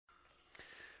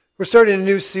We're starting a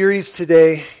new series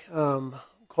today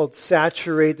called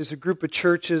Saturate. There's a group of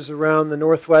churches around the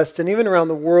Northwest and even around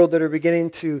the world that are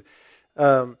beginning to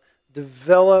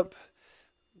develop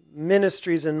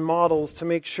ministries and models to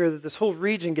make sure that this whole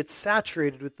region gets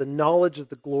saturated with the knowledge of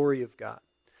the glory of God.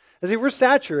 As we're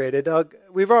saturated,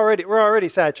 we're already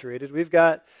saturated. We've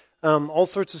got all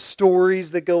sorts of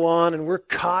stories that go on, and we're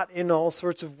caught in all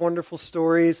sorts of wonderful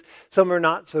stories. Some are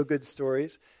not so good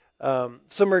stories.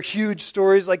 Some are huge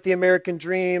stories like the American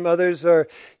dream. Others are,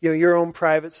 your own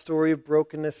private story of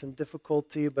brokenness and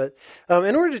difficulty. But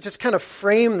in order to just kind of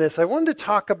frame this, I wanted to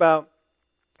talk about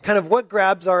kind of what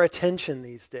grabs our attention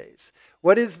these days.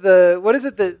 What is it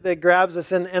that grabs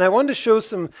us? And I wanted to show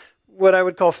some what I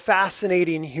would call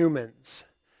fascinating humans.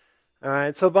 All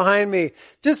right. So behind me,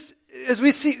 just as we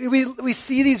see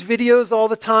these videos all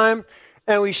the time,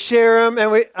 and we share them.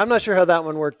 And I'm not sure how that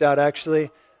one worked out actually.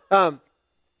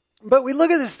 But we look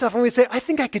at this stuff and we say, I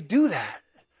think I could do that.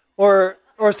 Or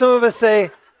some of us say,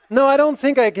 no, I don't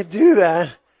think I could do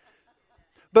that.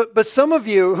 But some of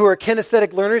you who are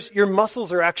kinesthetic learners, your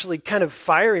muscles are actually kind of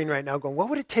firing right now, going, what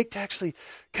would it take to actually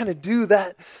kind of do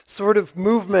that sort of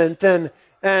movement? And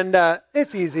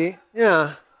it's easy,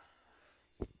 yeah.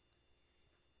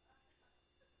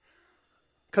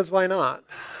 Because why not?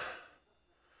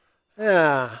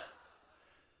 Yeah.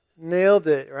 Nailed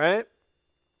it, right?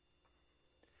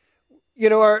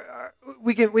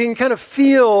 We can kind of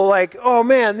feel like, oh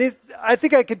man, I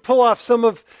think I could pull off some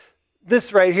of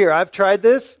this right here. I've tried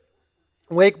this,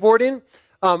 wakeboarding.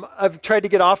 I've tried to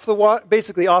get off the water,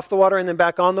 basically off the water and then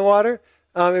back on the water.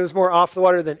 It was more off the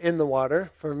water than in the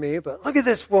water for me. But look at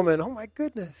this woman. Oh my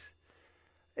goodness.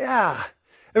 Yeah.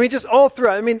 I mean, just all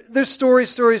throughout. I mean, there's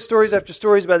stories after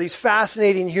stories about these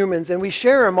fascinating humans, and we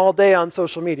share them all day on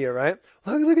social media, right?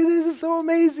 Look at this. It's so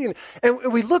amazing.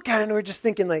 And we look at it and we're just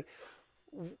thinking like,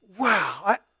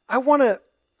 wow, I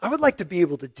would like to be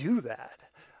able to do that.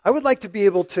 I would like to be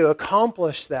able to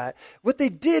accomplish that. What they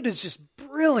did is just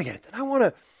brilliant, and I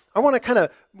want to kind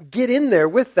of get in there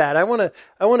with that. I want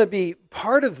to be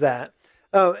part of that.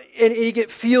 And you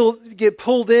get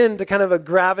pulled into kind of a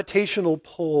gravitational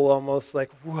pull, almost like,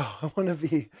 wow, I want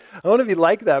to be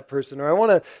like that person, or I want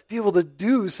to be able to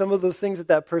do some of those things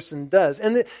that person does.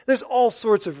 And there's all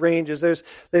sorts of ranges.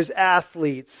 There's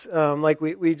athletes, like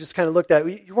we just kind of looked at.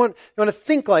 You want to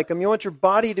think like them. You want your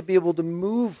body to be able to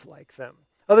move like them.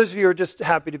 Others of you are just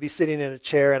happy to be sitting in a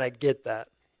chair, and I get that.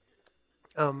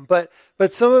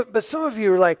 But some of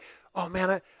you are like, oh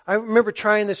man, I remember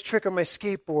trying this trick on my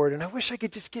skateboard, and I wish I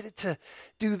could just get it to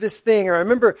do this thing. Or I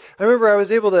remember I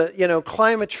was able to,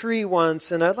 climb a tree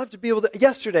once, and I'd love to be able to.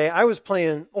 Yesterday, I was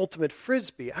playing ultimate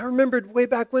frisbee. I remembered way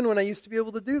back when I used to be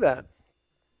able to do that.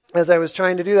 As I was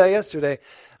trying to do that yesterday,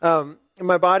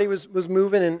 my body was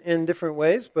moving in different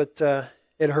ways, but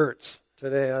it hurts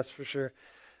today, that's for sure.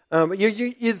 But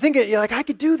you think you're like, I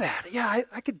could do that. Yeah,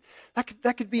 I could.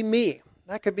 That could be me.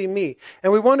 That could be me.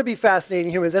 And we want to be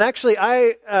fascinating humans. And actually,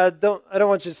 I don't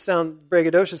want you to sound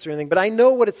braggadocious or anything, but I know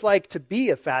what it's like to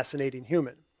be a fascinating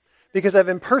human because I've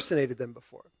impersonated them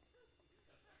before.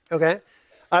 Okay?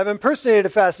 I've impersonated a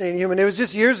fascinating human. It was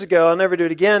just years ago. I'll never do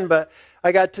it again, but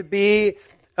I got to be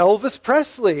Elvis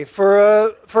Presley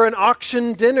for an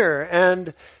auction dinner.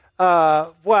 And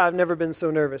wow, I've never been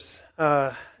so nervous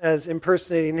as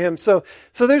impersonating him. So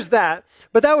there's that.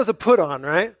 But that was a put on,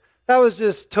 right? That was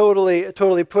just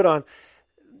totally put on.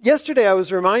 Yesterday, I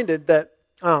was reminded that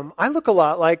I look a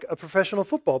lot like a professional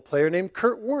football player named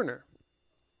Kurt Warner,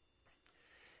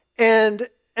 and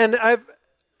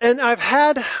I've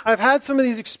had some of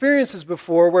these experiences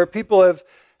before where people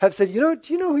have said, do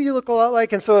you know who you look a lot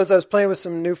like? And so as I was playing with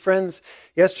some new friends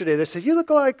yesterday, they said, you look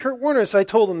a lot like Kurt Warner. So I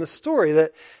told them the story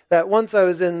that once I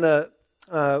was in the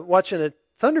watching a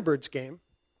Thunderbirds game,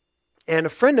 and a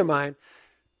friend of mine.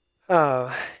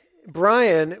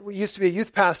 Brian used to be a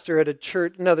youth pastor at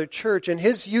another church, and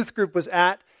his youth group was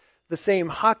at the same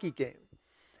hockey game.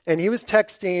 And he was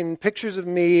texting pictures of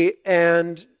me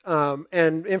and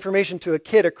information to a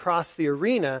kid across the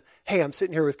arena. Hey, I'm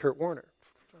sitting here with Kurt Warner.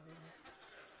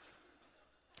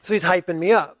 So he's hyping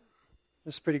me up.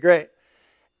 It's pretty great.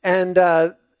 And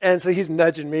so he's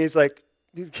nudging me. He's like,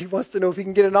 he wants to know if he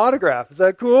can get an autograph. Is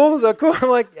that cool? I'm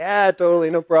like, yeah, totally,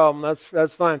 no problem.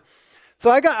 That's fine. So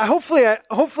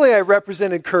hopefully I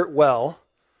represented Kurt well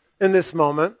in this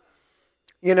moment.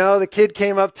 The kid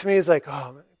came up to me. He's like,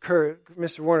 oh, Kurt,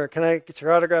 Mr. Warner, can I get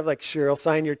your autograph? Like, sure, I'll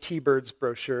sign your T-Birds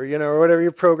brochure, or whatever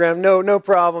your program. No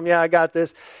problem. Yeah, I got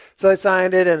this. So I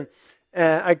signed it, and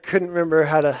I couldn't remember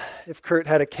if Kurt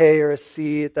had a K or a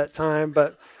C at that time,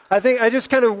 but I think I just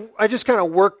kind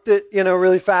of worked it,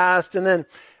 really fast, and then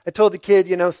told the kid,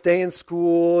 stay in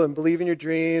school and believe in your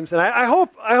dreams. And I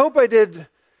hope I did.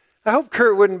 I hope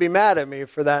Kurt wouldn't be mad at me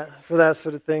for that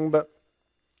sort of thing. But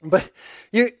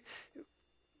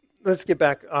let's get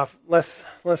back off, less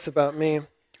about me.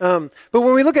 But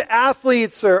when we look at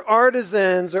athletes or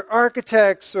artisans or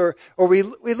architects or we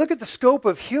look at the scope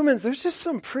of humans, there's just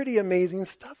some pretty amazing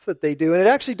stuff that they do. And it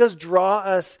actually does draw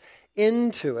us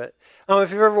into it. If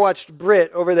you've ever watched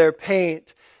Britt over there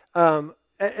paint,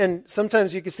 and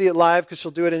sometimes you can see it live because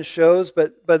she'll do it in shows,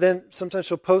 but then sometimes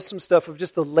she'll post some stuff of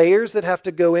just the layers that have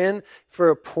to go in for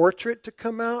a portrait to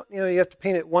come out. You have to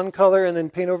paint it one color and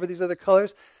then paint over these other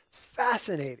colors. It's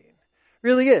fascinating.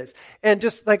 Really is. And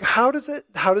just like, how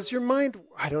does your mind,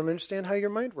 I don't understand how your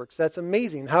mind works. That's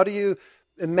amazing. How do you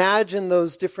imagine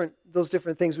those different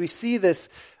things? We see this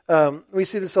all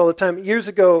the time. Years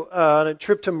ago, on a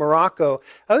trip to Morocco,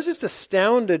 I was just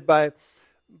astounded by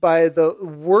the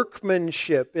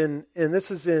workmanship and this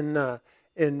is in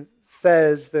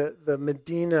Fez, the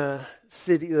Medina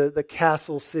city, the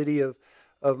castle city of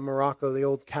Morocco, the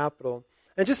old capital.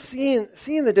 And just seeing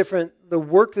the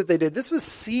work that they did. This was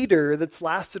cedar that's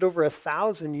lasted over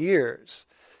 1,000 years.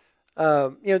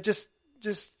 Just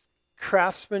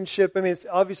craftsmanship. I mean, it's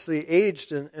obviously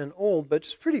aged and old, but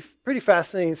just pretty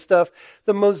fascinating stuff.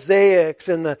 The mosaics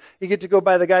and you get to go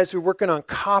by the guys who are working on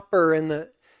copper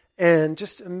and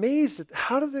just amazed at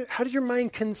how does your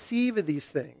mind conceive of these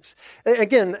things?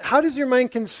 Again, how does your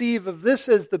mind conceive of this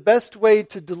as the best way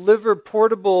to deliver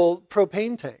portable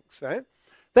propane tanks, right?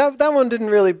 That one didn't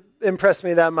really impress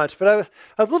me that much, but I was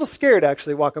a little scared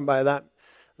actually walking by that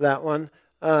one.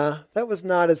 That was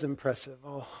not as impressive,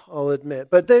 I'll admit.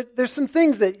 But there's some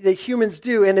things that humans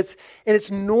do, and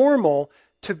it's normal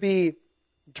to be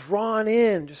drawn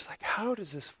in, just like, how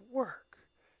does this work?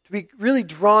 To be really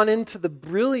drawn into the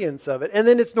brilliance of it, and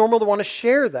then it's normal to want to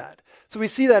share that. So we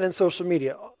see that in social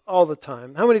media all the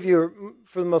time. How many of you are,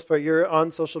 for the most part, you're on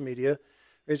social media?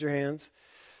 Raise your hands.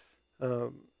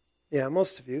 Yeah,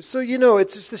 most of you. So,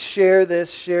 it's just to share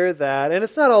this, share that. And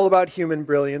it's not all about human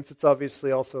brilliance. It's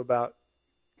obviously also about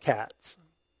cats,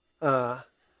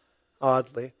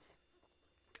 oddly.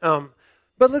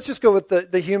 But let's just go with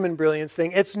the human brilliance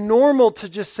thing. It's normal to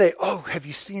just say, oh, have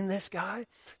you seen this guy?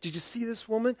 Did you see this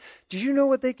woman? Do you know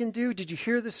what they can do? Did you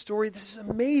hear this story? This is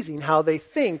amazing how they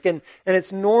think. And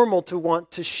it's normal to want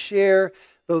to share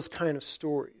those kind of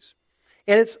stories.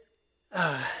 And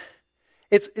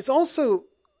it's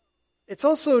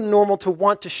also normal to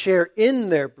want to share in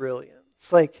their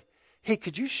brilliance. Like, hey,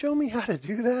 could you show me how to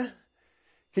do that?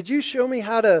 Could you show me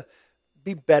how to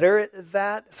be better at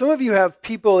that? Some of you have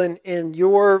people in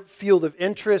your field of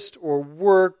interest or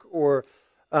work, or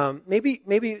maybe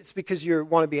it's because you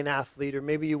want to be an athlete, or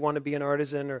maybe you want to be an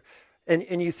artisan,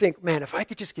 and you think, man, if I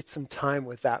could just get some time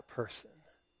with that person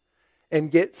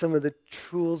and get some of the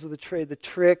tools of the trade, the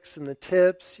tricks and the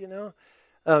tips,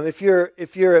 If you're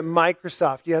at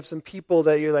Microsoft, you have some people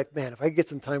that you're like, man, if I could get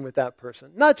some time with that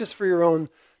person, not just for your own,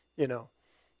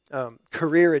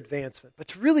 career advancement, but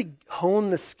to really hone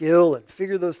the skill and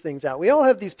figure those things out. We all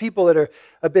have these people that are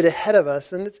a bit ahead of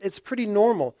us, and it's pretty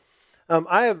normal.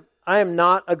 I am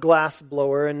not a glass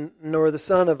blower, and nor the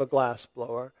son of a glass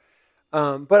blower,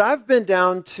 but I've been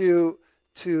down to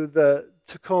the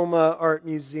Tacoma Art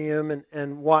Museum and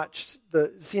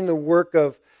seen the work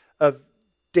of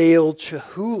Dale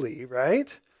Chihuly, right?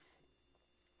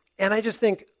 And I just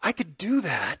think, I could do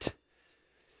that,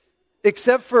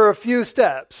 except for a few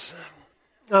steps.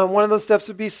 One of those steps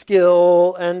would be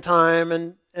skill and time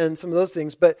and some of those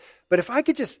things. But if I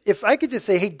could just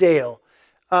say, hey, Dale,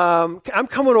 I'm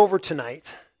coming over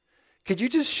tonight. Could you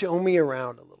just show me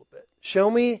around a little bit?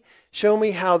 Show me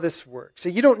how this works. So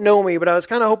you don't know me, but I was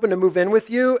kind of hoping to move in with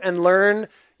you and learn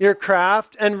your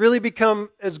craft and really become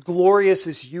as glorious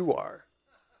as you are.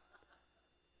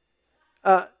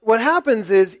 What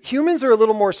happens is humans are a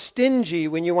little more stingy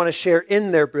when you want to share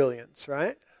in their brilliance,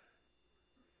 right?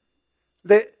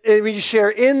 When you share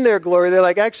in their glory, they're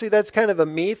like, actually, that's kind of a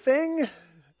me thing.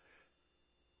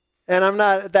 And I'm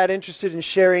not that interested in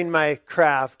sharing my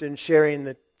craft and sharing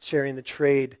the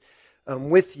trade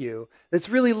with you. It's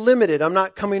really limited. I'm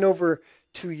not coming over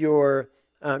to your,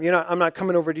 I'm not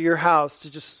coming over to your house to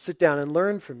just sit down and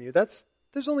learn from you. There's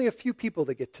only a few people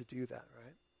that get to do that,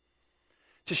 right?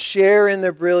 To share in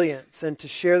their brilliance and to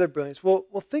share their brilliance. Well,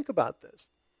 think about this.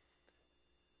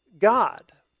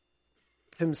 God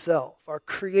himself, our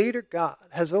creator God,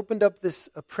 has opened up this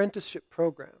apprenticeship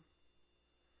program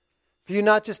for you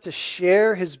not just to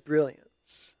share his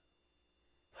brilliance.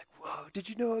 Like, whoa, did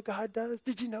you know what God does?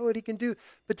 Did you know what he can do?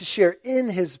 But to share in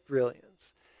his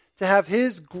brilliance, to have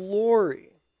his glory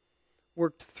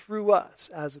worked through us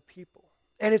as a people.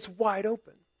 And it's wide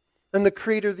open. And the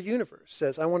creator of the universe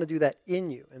says, I want to do that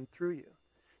in you and through you.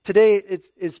 Today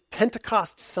is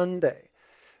Pentecost Sunday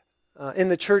in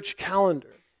the church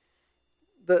calendar.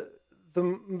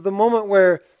 The moment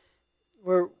where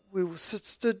the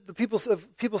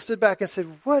people stood back and said,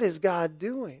 what is God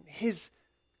doing? He's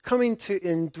coming to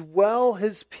indwell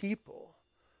his people.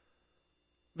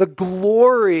 The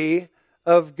glory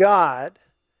of God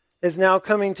is now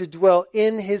coming to dwell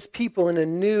in his people in a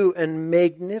new and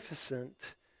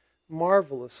magnificent,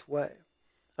 marvelous way.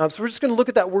 So we're just going to look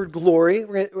at that word glory.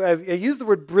 I use the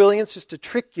word brilliance just to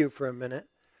trick you for a minute.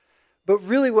 But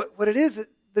really what it is,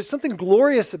 there's something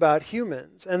glorious about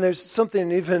humans. And there's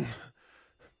something even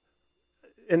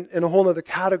in a whole other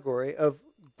category of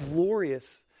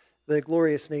the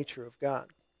glorious nature of God.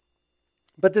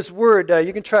 But this word,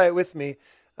 you can try it with me.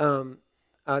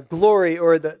 Glory,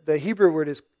 or the Hebrew word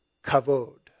is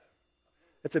kavod.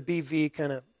 It's a BV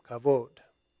kind of kavod.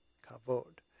 Kavod.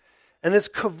 And this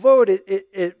kavod,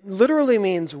 it literally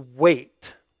means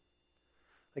weight.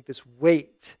 Like this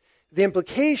weight. The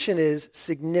implication is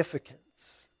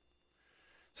significance.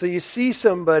 So you see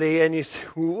somebody and you say,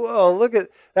 whoa, look at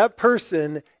that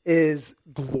person is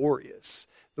glorious.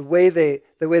 The way they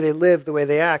live, the way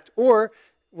they act. Or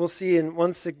we'll see in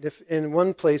one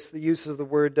place the use of the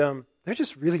word, they're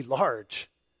just really large.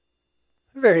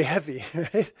 They're very heavy,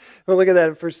 right? We'll look at that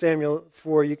in 1 Samuel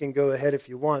 4. You can go ahead if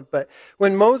you want. But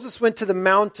when Moses went to the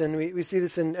mountain, we see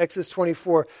this in Exodus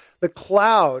 24, the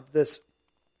cloud, the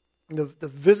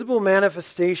visible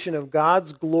manifestation of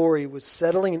God's glory was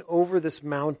settling over this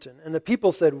mountain. And the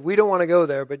people said, we don't want to go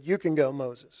there, but you can go,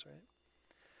 Moses, right?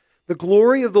 The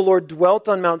glory of the Lord dwelt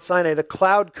on Mount Sinai. The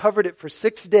cloud covered it for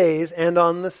 6 days, and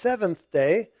on the seventh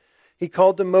day, he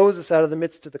called to Moses out of the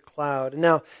midst of the cloud. And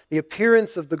now, the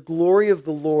appearance of the glory of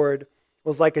the Lord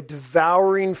was like a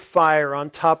devouring fire on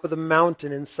top of the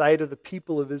mountain in sight of the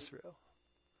people of Israel.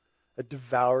 A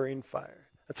devouring fire.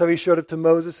 That's how he showed up to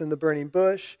Moses in the burning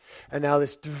bush. And now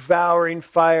this devouring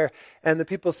fire. And the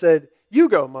people said, you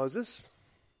go, Moses.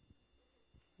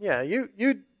 Yeah,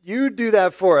 you do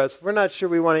that for us. We're not sure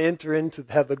we want to enter into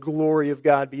have the glory of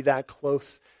God be that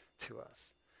close to us.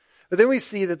 But then we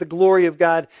see that the glory of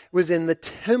God was in the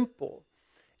temple.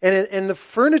 And in the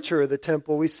furniture of the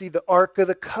temple, we see the Ark of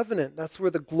the Covenant. That's where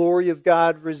the glory of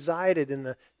God resided, in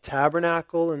the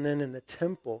tabernacle and then in the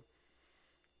temple.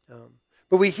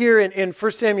 But we hear in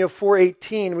 1 Samuel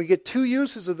 4:18, we get two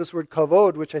uses of this word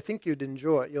kavod, which I think you'll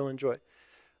enjoy.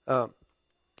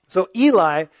 So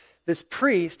Eli, this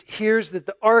priest, hears that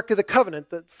the Ark of the Covenant,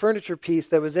 the furniture piece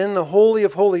that was in the Holy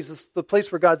of Holies, the place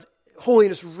where God's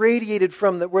holiness radiated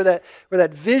from, where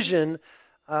that vision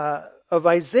of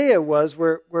Isaiah was,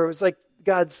 where it was like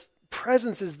God's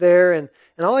presence is there, and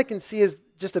all I can see is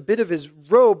just a bit of his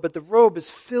robe, but the robe is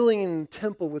filling the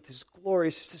temple with his glory.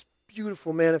 It's just this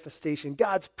beautiful manifestation.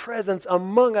 God's presence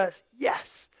among us,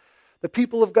 yes. The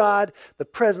people of God, the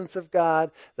presence of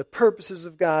God, the purposes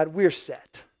of God, we're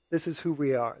set. This is who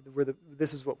we are.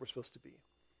 This is what we're supposed to be.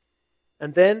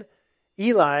 And then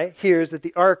Eli hears that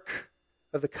the Ark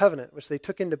of the Covenant, which they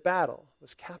took into battle,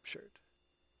 was captured.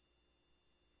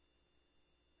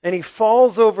 And he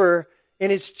falls over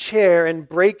in his chair and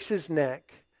breaks his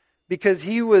neck because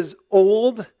he was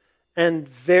old and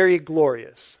very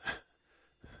glorious.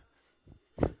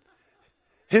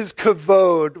 His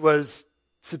kavod was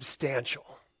substantial.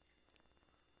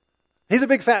 He's a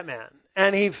big fat man.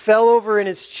 And he fell over in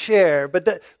his chair. But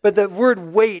the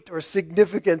word weight or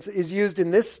significance is used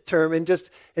in this term in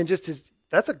just his,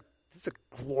 that's a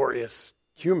glorious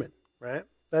human, right?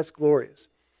 That's glorious.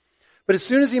 But as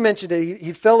soon as he mentioned it,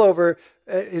 he fell over,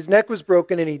 his neck was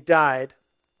broken, and he died.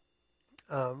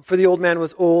 For the old man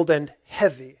was old and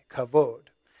heavy, kavod.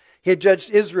 He had judged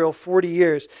Israel 40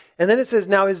 years. And then it says,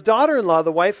 now his daughter-in-law,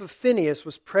 the wife of Phinehas,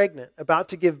 was pregnant, about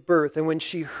to give birth. And when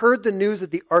she heard the news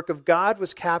that the ark of God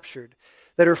was captured,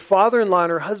 that her father-in-law and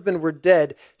her husband were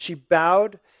dead, she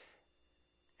bowed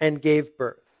and gave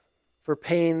birth, for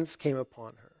pains came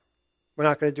upon her. We're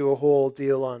not going to do a whole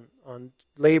deal on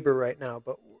labor right now,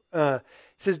 but it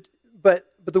says, but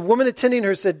the woman attending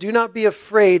her said, do not be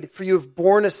afraid, for you have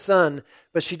borne a son.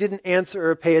 But she didn't answer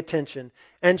or pay attention.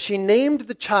 And she named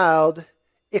the child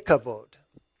Ichabod.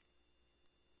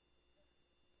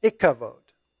 Ichabod.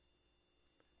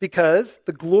 Because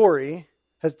the glory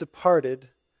has departed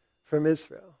from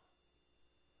Israel.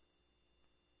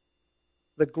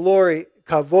 The glory,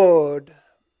 kavod,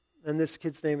 and this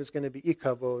kid's name is going to be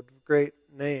Ichabod. Great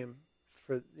name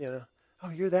for, oh,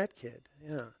 you're that kid.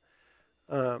 Yeah.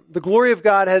 The glory of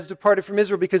God has departed from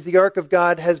Israel because the ark of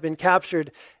God has been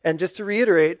captured. And just to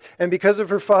reiterate, and because of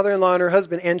her father-in-law and her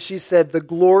husband, and she said, the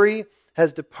glory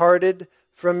has departed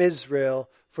from Israel,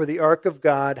 for the ark of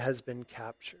God has been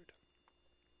captured.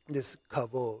 This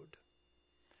kavod,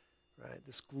 right?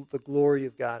 The glory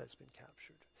of God has been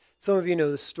captured. Some of you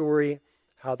know the story,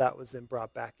 how that was then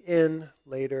brought back in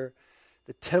later.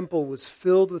 The temple was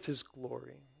filled with his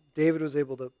glory. David was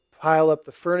able to pile up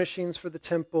the furnishings for the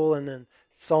temple, and then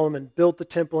Solomon built the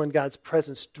temple, and God's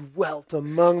presence dwelt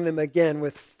among them again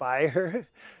with fire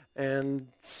and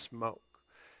smoke.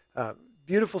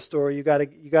 Beautiful story. You got to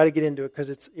get into it because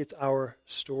it's our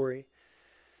story.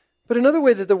 But another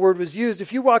way that the word was used,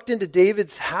 if you walked into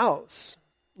David's house,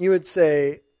 you would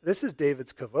say, "This is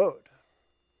David's kavod.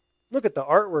 Look at the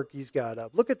artwork he's got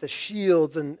up. Look at the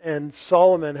shields," and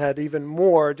Solomon had even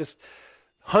more, just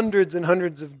hundreds and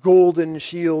hundreds of golden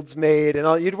shields made, and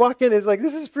all. You'd walk in, it's like,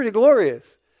 this is pretty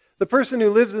glorious. The person who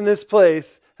lives in this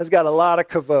place has got a lot of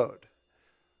kavod.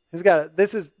 He's got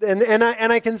this is, and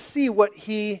I can see what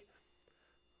he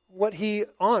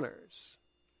honors.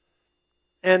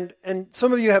 And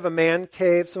some of you have a man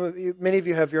cave. Many of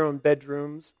you have your own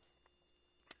bedrooms.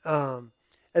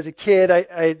 As a kid,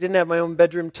 I didn't have my own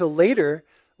bedroom till later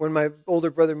when my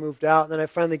older brother moved out, and then I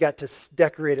finally got to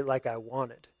decorate it like I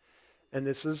wanted. And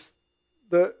this is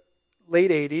the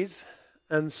late 80s,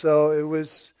 and so it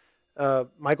was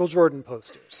Michael Jordan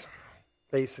posters,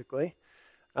 basically.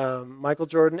 Michael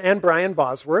Jordan and Brian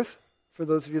Bosworth, for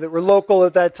those of you that were local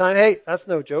at that time. Hey, that's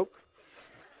no joke.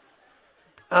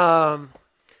 So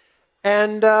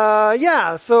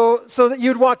that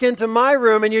you'd walk into my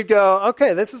room and you'd go,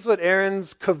 okay, this is what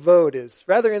Aaron's kavod is.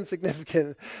 Rather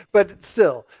insignificant, but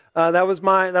still, that was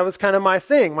kind of my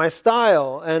thing, my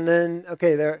style. And then,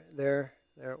 okay, there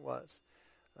it was.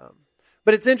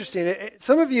 But it's interesting.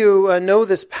 Some of you know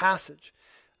this passage,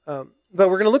 but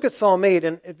we're going to look at Psalm 8,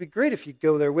 and it'd be great if you'd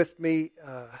go there with me.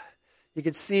 You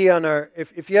could see on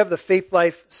if you have the Faith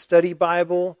Life Study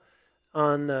Bible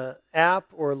on the app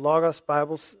or Logos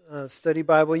Bible Study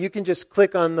Bible, you can just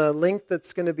click on the link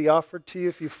that's going to be offered to you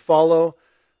if you follow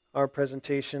our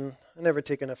presentation. I never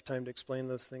take enough time to explain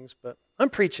those things, but I'm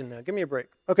preaching now. Give me a break.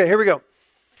 Okay, here we go.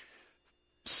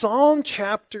 Psalm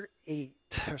chapter 8,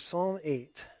 or Psalm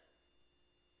 8.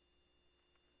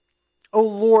 O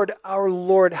Lord, our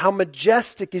Lord, how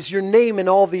majestic is your name in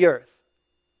all the earth.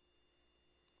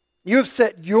 You have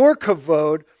set your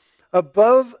kavod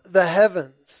above the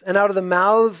heavens, and out of the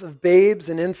mouths of babes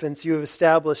and infants you have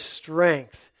established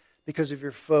strength because of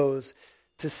your foes,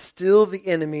 to still the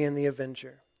enemy and the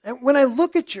avenger. And when I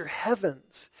look at your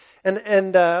heavens,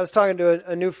 and I was talking to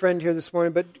a new friend here this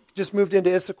morning, but just moved into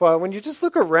Issaquah, when you just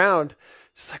look around,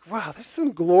 it's like, wow, there's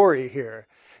some glory here.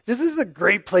 This is a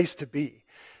great place to be.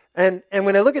 And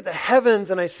when I look at the heavens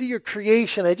and I see your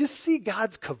creation, I just see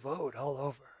God's kavod all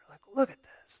over. Like, look at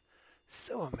this.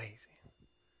 So amazing.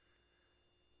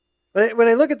 When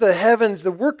I look at the heavens,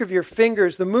 the work of your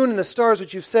fingers, the moon and the stars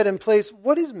which you've set in place,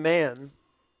 what is man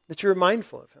that you're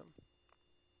mindful of him?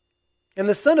 And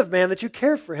the Son of Man that you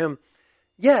care for him?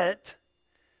 Yet,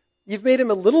 you've made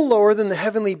him a little lower than the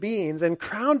heavenly beings and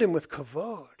crowned him with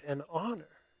kavod and honor.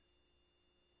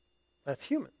 That's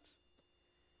humans.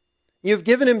 You've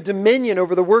given him dominion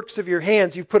over the works of your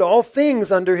hands. You've put all things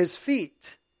under his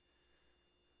feet.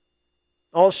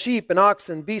 All sheep and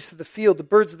oxen, beasts of the field, the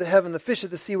birds of the heaven, the fish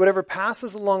of the sea, whatever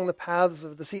passes along the paths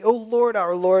of the sea. O Lord,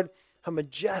 our Lord, how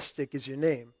majestic is your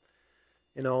name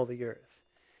in all the earth.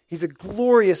 He's a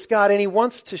glorious God, and he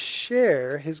wants to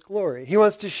share his glory. He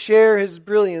wants to share his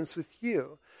brilliance with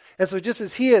you. And so just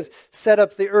as he has set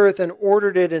up the earth and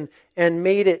ordered it and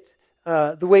made it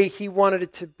the way he wanted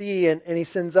it to be, and he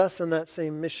sends us on that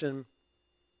same mission,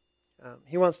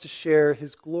 he wants to share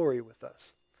his glory with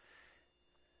us.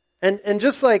 And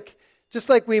just like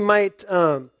we might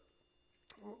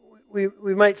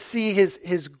we might see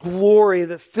his glory,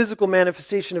 the physical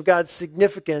manifestation of God's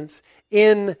significance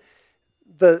in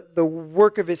the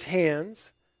work of his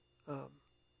hands,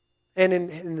 and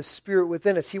in the Spirit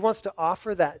within us. He wants to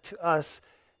offer that to us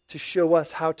to show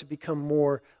us how to become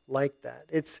more like that.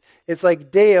 It's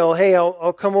like, Dale, hey,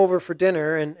 I'll come over for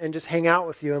dinner and just hang out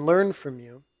with you and learn from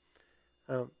you.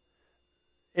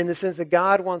 In the sense that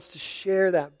God wants to share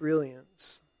that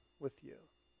brilliance with you.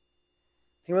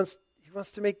 He wants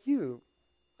to make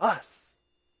us,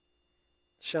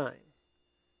 shine.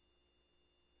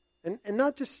 And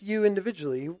not just you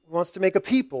individually. He wants to make a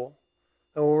people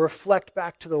that will reflect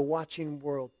back to the watching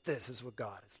world, this is what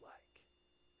God is like.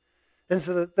 And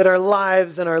so that our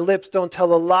lives and our lips don't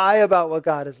tell a lie about what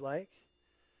God is like,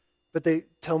 but they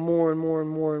tell more and more and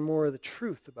more and more of the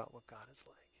truth about what God is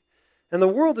like. And the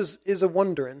world is a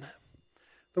wondering.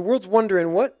 The world's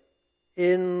wondering, what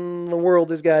in the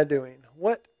world is God doing?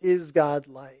 What is God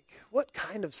like? what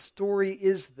kind of story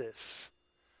is this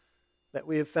that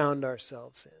we have found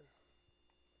ourselves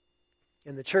in?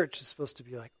 And the church is supposed to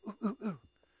be like, ooh, ooh, ooh,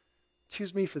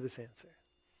 choose me for this answer.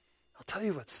 I'll tell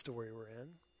you what story we're in.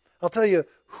 I'll tell you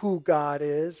who God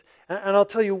is, and I'll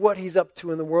tell you what he's up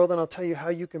to in the world, and I'll tell you how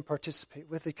you can participate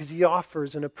with it, because he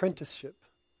offers an apprenticeship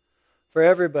for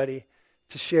everybody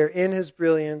to share in his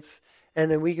brilliance,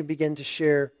 and then we can begin to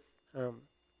share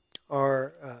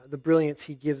the brilliance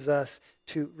he gives us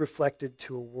to reflected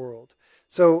to a world.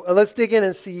 So let's dig in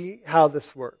and see how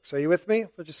this works. Are you with me?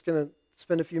 We're just going to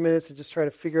spend a few minutes and just try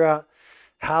to figure out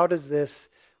how does this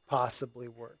possibly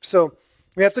work. So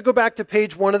we have to go back to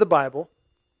page 1 of the Bible.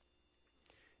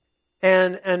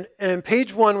 And in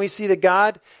page 1, we see that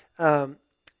God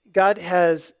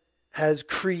has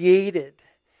created,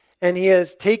 and he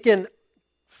has taken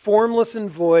formless and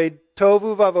void,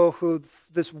 tohu vavohu,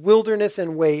 this wilderness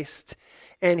and waste,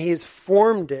 and he has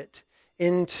formed it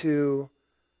into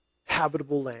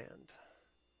habitable land.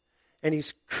 And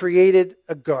he's created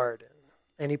a garden,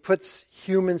 and he puts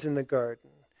humans in the garden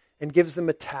and gives them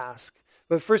a task.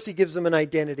 But first he gives them an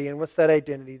identity, and what's that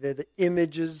identity? They're the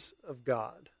images of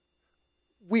God.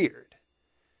 Weird,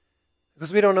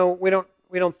 because we don't know, we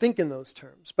don't think in those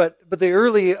terms. But the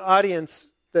early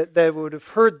audience that would have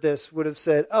heard this would have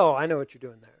said, "Oh, I know what you're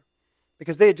doing there,"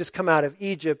 because they had just come out of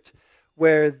Egypt,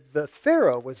 where the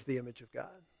Pharaoh was the image of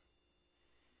God,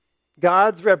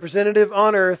 God's representative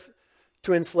on earth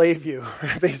to enslave you,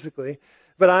 basically.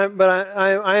 But I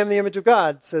am the image of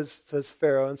God, says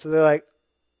Pharaoh, and so they're like,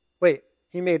 "Wait,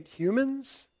 he made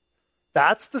humans?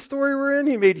 That's the story we're in?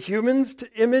 He made humans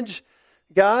to image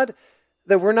God?"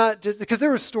 That we're not just, because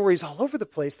there were stories all over the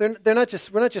place. We're not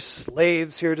just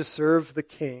slaves here to serve the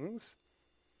kings.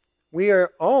 We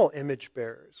are all image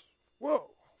bearers.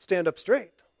 Whoa, stand up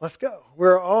straight. Let's go.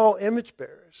 We're all image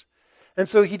bearers. And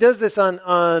so he does this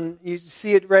on you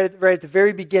see it right at the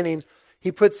very beginning.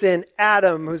 He puts in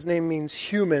Adam, whose name means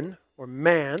human or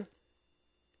man.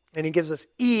 And he gives us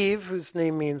Eve, whose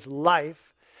name means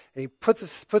life. And he puts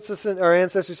us in, our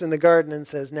ancestors in the garden, and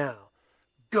says, "Now,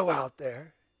 go out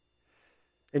there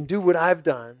and do what I've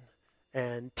done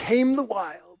and tame the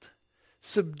wild,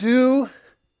 subdue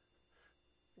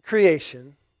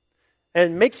creation,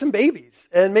 and make some babies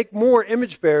and make more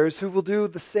image bearers who will do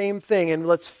the same thing. And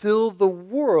let's fill the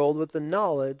world with the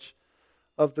knowledge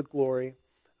of the glory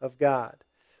of God.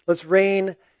 Let's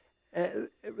reign,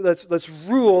 let's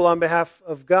rule on behalf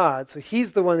of God." So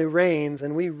he's the one who reigns,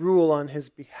 and we rule on his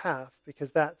behalf,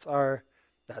 because that's our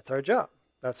job.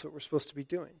 That's what we're supposed to be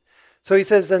doing. So he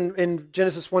says in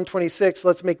Genesis 1:26,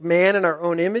 "Let's make man in our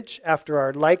own image, after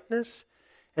our likeness,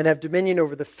 and have dominion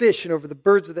over the fish and over the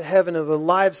birds of the heaven and over the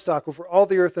livestock, over all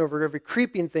the earth and over every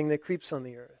creeping thing that creeps on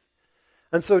the earth."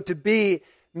 And so to be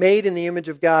made in the image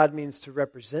of God means to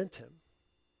represent him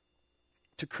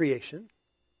to creation.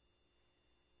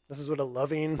 This is what a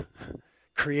loving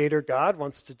creator God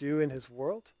wants to do in his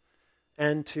world.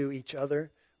 And to each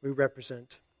other, we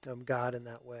represent God in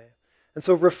that way. And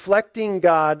so reflecting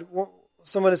God,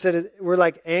 someone has said we're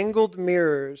like angled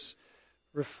mirrors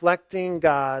reflecting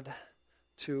God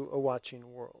to a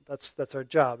watching world. That's our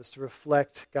job, is to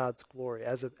reflect God's glory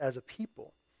as a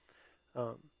people.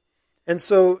 And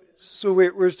so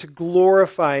we're to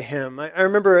glorify him. I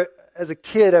remember as a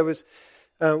kid,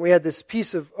 we had this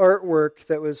piece of artwork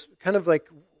that was kind of like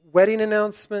wedding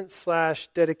announcement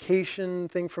 / dedication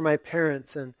thing for my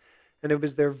parents, and it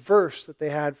was their verse that they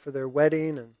had for their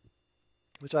wedding, and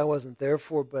which I wasn't there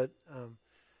for, but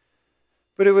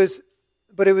it was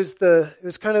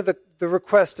kind of the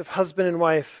request of husband and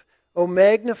wife, "Oh,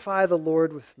 magnify the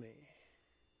Lord with me,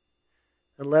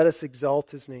 and let us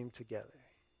exalt his name together,"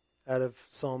 out of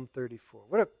Psalm 34.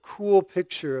 What a cool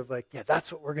picture of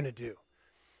that's what we're going to do.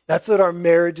 That's what our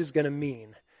marriage is going to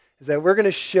mean, is that we're going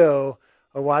to show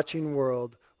a watching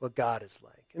world what God is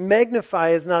like. And magnify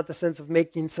is not the sense of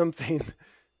making something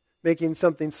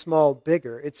small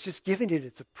bigger. It's just giving it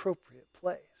its appropriate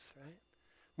place, right?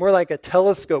 More like a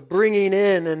telescope, bringing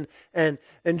in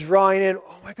and drawing in.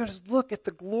 Oh my goodness, look at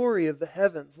the glory of the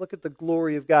heavens. Look at the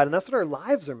glory of God. And that's what our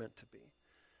lives are meant to be.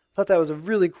 I thought that was a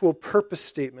really cool purpose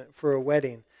statement for a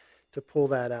wedding, to pull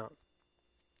that out.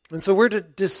 And so we're to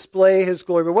display his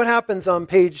glory. But what happens on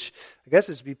page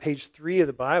 3 of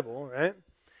the Bible, right?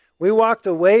 We walked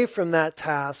away from that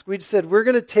task. We just said, we're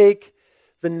going to take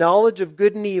the knowledge of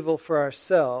good and evil for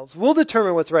ourselves. We'll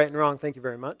determine what's right and wrong. Thank you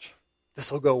very much.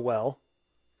 This will go well.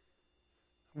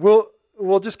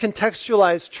 We'll just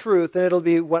contextualize truth, and it'll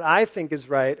be what I think is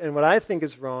right and what I think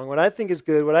is wrong, what I think is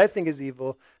good, what I think is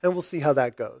evil, and we'll see how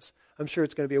that goes. I'm sure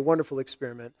it's going to be a wonderful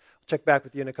experiment. I'll check back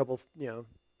with you in a couple,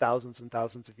 thousands and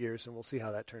thousands of years, and we'll see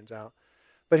how that turns out.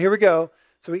 But here we go.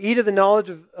 So we eat of the knowledge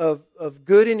of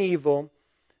good and evil,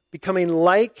 becoming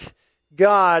like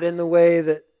God in the way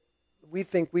that we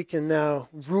think we can now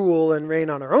rule and reign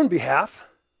on our own behalf.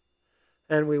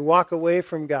 And we walk away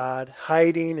from God,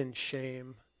 hiding in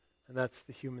shame. And that's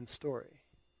the human story.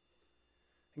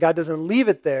 God doesn't leave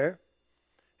it there.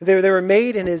 They were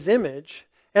made in his image.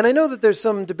 And I know that there's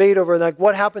some debate over like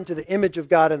what happened to the image of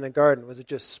God in the garden. Was it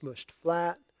just smushed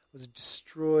flat? Was it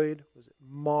destroyed? Was it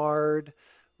marred?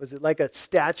 Was it like a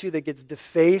statue that gets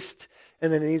defaced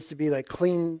and then it needs to be like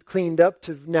cleaned up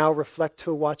to now reflect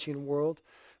to a watching world?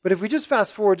 But if we just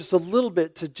fast forward just a little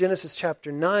bit to Genesis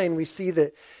chapter 9, we see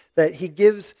that he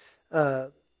gives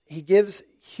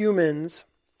humans.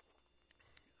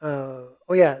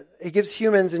 He gives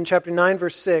humans in chapter 9,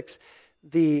 verse 6,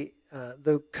 the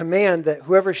command that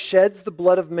whoever sheds the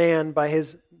blood of man,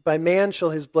 by man shall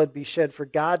his blood be shed, for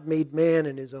God made man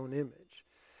in his own image.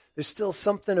 There's still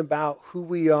something about who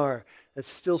we are that's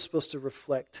still supposed to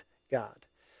reflect God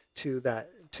to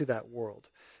that world.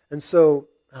 And so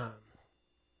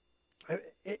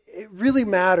it really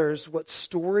matters what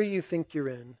story you think you're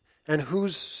in and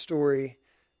whose story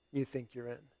you think you're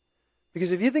in.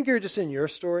 Because if you think you're just in your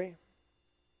story,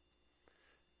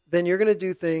 then you're going to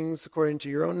do things according to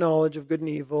your own knowledge of good and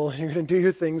evil, and you're going to do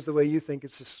your things the way you think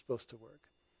it's just supposed to work.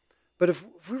 But if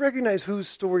we recognize whose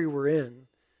story we're in,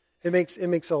 it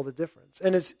makes all the difference.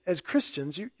 And as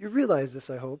Christians, you realize this,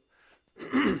 I hope,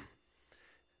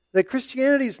 that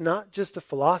Christianity is not just a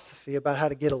philosophy about how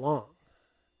to get along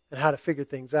and how to figure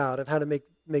things out and how to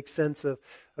make sense of,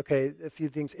 a few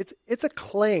things. It's a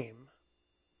claim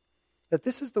that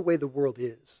this is the way the world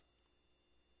is.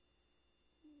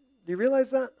 Do you realize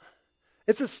that?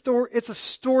 It's a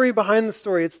story behind the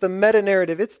story. It's the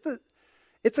meta-narrative.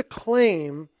 It's a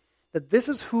claim that this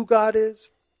is who God is.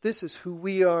 This is who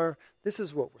we are. This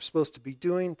is what we're supposed to be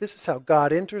doing. This is how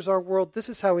God enters our world. This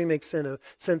is how we make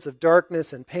sense of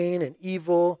darkness and pain and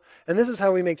evil. And this is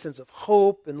how we make sense of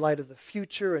hope in light of the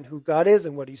future and who God is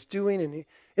and what he's doing. And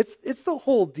it's the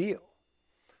whole deal.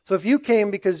 So if you came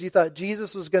because you thought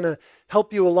Jesus was going to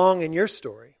help you along in your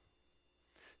story,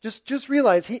 just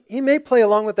realize he may play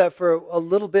along with that for a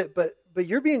little bit, but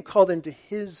you're being called into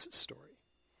his story.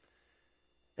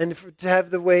 And to have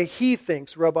the way he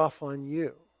thinks rub off on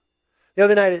you. The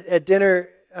other night at dinner,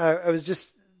 I was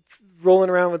just rolling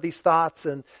around with these thoughts,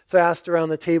 and so I asked around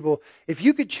the table, if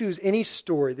you could choose any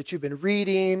story that you've been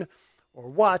reading or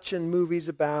watching movies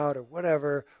about or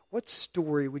whatever, what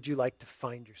story would you like to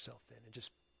find yourself in and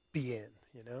just be in,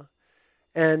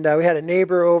 And we had a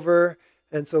neighbor over,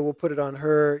 and so we'll put it on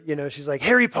her, she's like,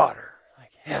 Harry Potter.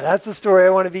 Like, yeah, that's the story I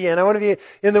want to be in. I want to be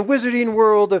in the wizarding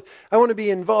world. I want to be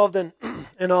involved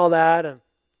in all that. And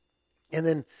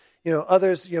then,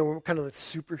 others, we're kind of like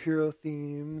superhero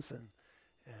themes and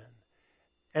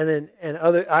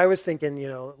other. I was thinking,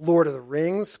 Lord of the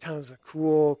Rings kind of is a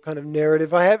cool kind of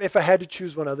narrative. If I had to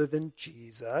choose one other than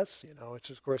Jesus, which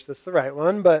of course that's the right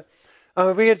one. But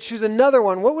if we had to choose another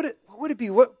one, what would it be?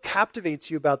 What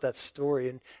captivates you about that story,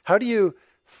 and how do you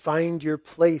find your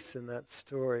place in that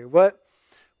story?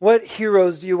 What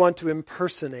heroes do you want to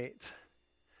impersonate,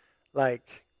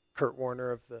 like Kurt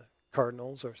Warner of the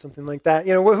Cardinals or something like that?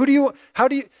 How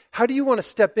do you want to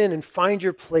step in and find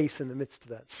your place in the midst of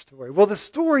that story? Well, the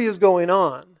story is going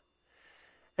on,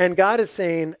 and God is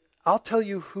saying, I'll tell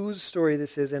you whose story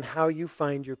this is and how you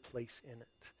find your place in it.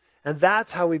 And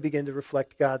that's how we begin to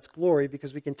reflect God's glory,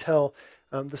 because we can tell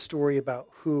the story about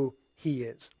who he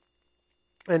is.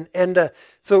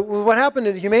 So what happened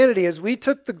in humanity is we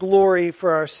took the glory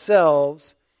for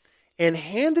ourselves and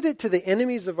handed it to the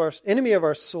enemy of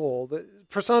our soul,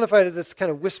 personified as this kind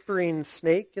of whispering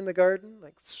snake in the garden.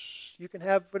 Like, you can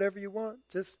have whatever you want.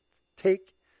 Just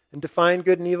take and define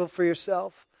good and evil for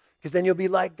yourself, because then you'll be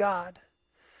like God.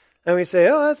 And we say,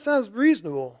 oh, that sounds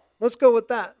reasonable. Let's go with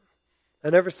that.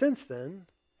 And ever since then,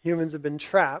 humans have been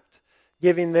trapped,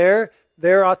 giving their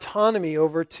autonomy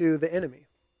over to the enemy.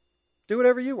 Do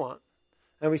whatever you want.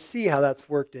 And we see how that's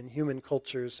worked in human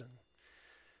cultures,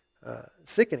 and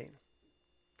sickening.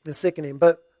 It's sickening.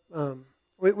 But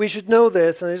we should know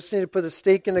this, and I just need to put a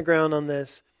stake in the ground on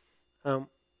this.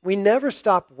 We never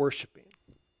stop worshiping.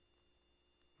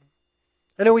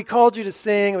 I know we called you to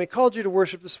sing, and we called you to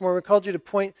worship this morning. We called you to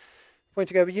point to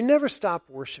God, but you never stop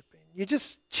worshiping. You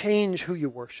just change who you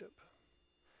worship.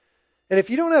 And if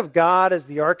you don't have God as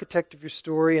the architect of your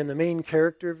story and the main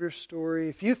character of your story,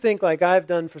 if you think like I've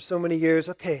done for so many years,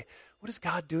 okay, what is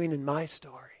God doing in my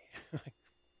story? Wait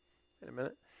a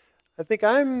minute. I think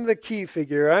I'm the key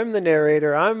figure. I'm the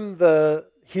narrator. I'm the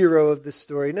hero of this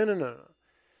story. No.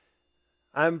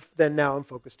 now I'm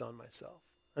focused on myself.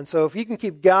 And so if you can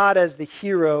keep God as the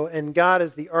hero and God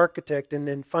as the architect and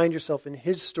then find yourself in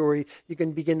his story, you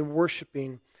can begin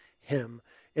worshiping him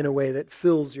in a way that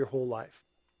fills your whole life.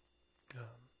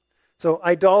 So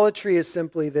idolatry is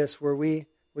simply this, where we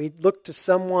look to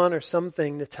someone or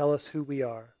something to tell us who we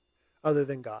are other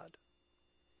than God.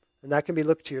 And that can be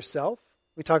look to yourself.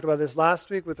 We talked about this last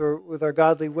week with our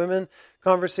godly women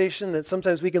conversation, that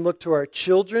sometimes we can look to our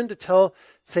children to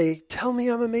say, tell me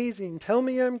I'm amazing, tell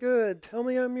me I'm good, tell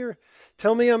me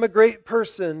I'm a great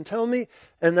person,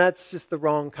 and that's just the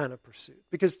wrong kind of pursuit.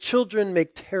 Because children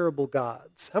make terrible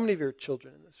gods. How many of you are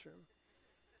children in this room?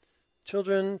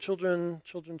 Children.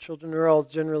 We're all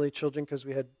generally children because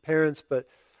we had parents, but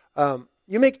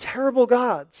you make terrible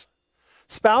gods.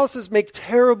 Spouses make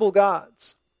terrible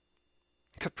gods.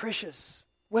 Capricious.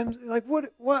 Like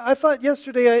what? I thought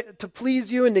yesterday to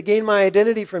please you and to gain my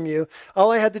identity from you,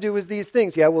 all I had to do was these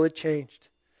things. Yeah, well, it changed.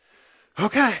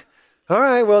 Okay, all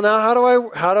right. Well, now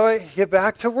how do I get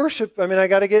back to worship? I mean,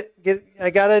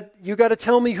 you got to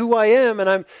tell me who I am,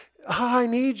 and I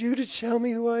need you to tell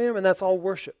me who I am, and that's all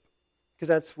worship, because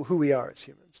that's who we are as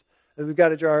humans, and we've got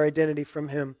to draw our identity from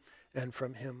Him and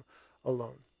from Him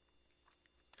alone.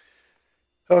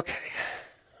 Okay,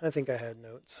 I think I had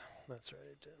notes. That's right,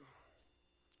 I did.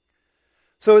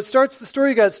 So the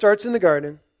story of God starts in the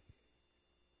garden,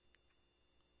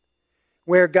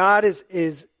 where God is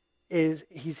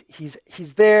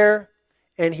he's there,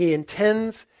 and he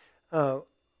intends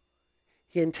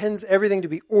everything to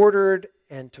be ordered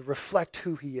and to reflect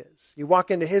who he is. You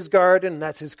walk into his garden, and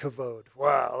that's his kavod.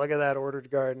 Wow, look at that ordered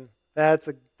garden. I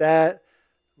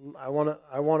want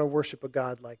to worship a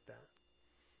God like that.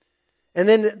 And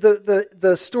then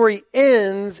the story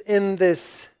ends in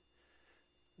this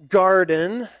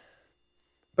garden,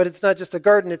 but it's not just a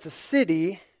garden, it's a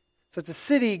city. So it's a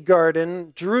city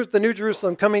garden, the New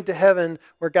Jerusalem coming to heaven,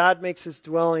 where God makes his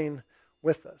dwelling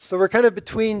with us. So we're kind of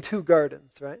between two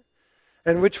gardens, right?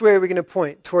 And which way are we going to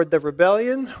point? Toward the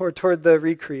rebellion or toward the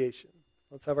recreation?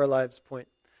 Let's have our lives point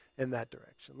in that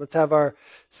direction. Let's have our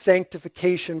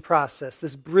sanctification process,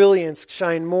 this brilliance,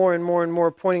 shine more and more and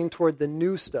more, pointing toward the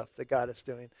new stuff that God is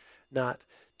doing, not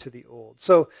to the old.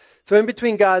 So in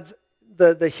between God's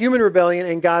the human rebellion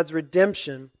and God's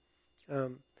redemption,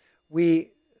 we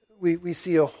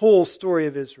see a whole story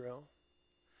of Israel.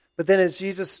 But then as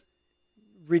Jesus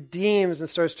redeems and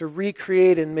starts to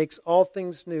recreate and makes all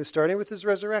things new, starting with his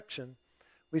resurrection,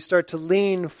 we start to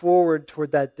lean forward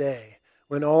toward that day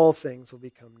when all things will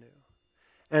become new.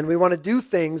 And we want to do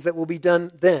things that will be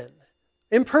done then,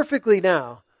 imperfectly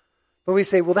now. But we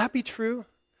say, will that be true?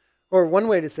 Or one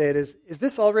way to say it is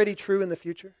this already true in the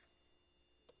future?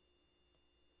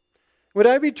 Would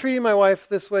I be treating my wife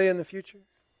this way in the future?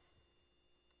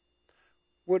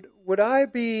 Would I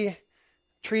be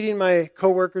treating my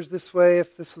coworkers this way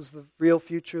if this was the real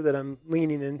future that I'm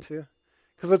leaning into?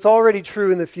 Because what's already true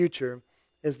in the future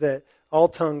is that all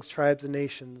tongues, tribes, and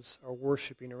nations are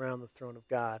worshiping around the throne of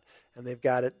God, and they've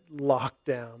got it locked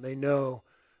down. They know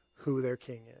who their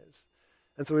king is.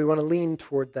 And so we want to lean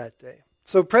toward that day.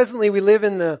 So presently we live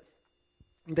in the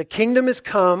kingdom is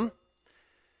come,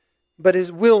 but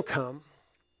it will come.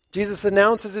 Jesus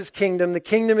announces his kingdom. The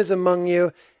kingdom is among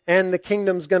you, and the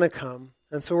kingdom's going to come.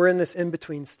 And so we're in this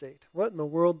in-between state. What in the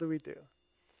world do we do?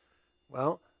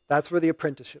 Well, that's where the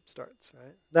apprenticeship starts,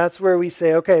 right? That's where we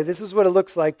say, okay, this is what it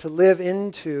looks like to live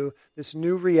into this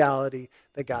new reality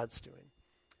that God's doing.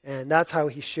 And that's how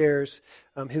he shares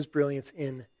his brilliance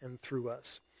in and through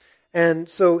us. And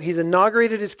so he's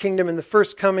inaugurated his kingdom in the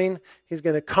first coming. He's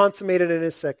going to consummate it in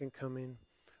his second coming.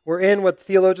 We're in what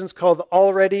theologians call the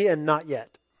already and not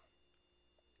yet.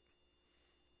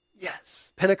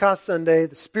 Yes, Pentecost Sunday,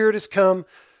 the Spirit has come.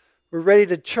 We're ready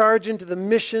to charge into the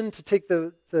mission to take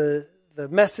the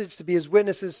message to be his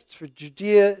witnesses for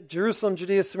Jerusalem,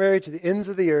 Judea, Samaria, to the ends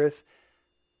of the earth.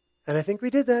 And I think we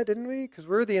did that, didn't we? Because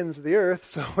we're the ends of the earth.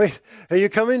 So wait, are you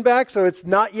coming back? So it's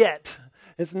not yet.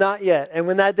 It's not yet. And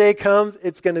when that day comes,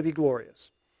 it's going to be glorious.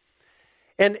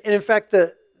 And in fact,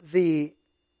 the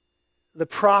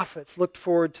prophets looked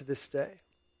forward to this day,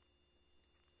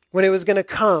 when it was going to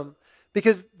come,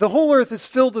 because the whole earth is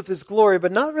filled with his glory,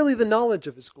 but not really the knowledge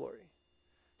of his glory.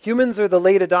 Humans are the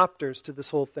late adopters to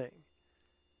this whole thing,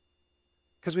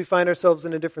 because we find ourselves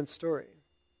in a different story.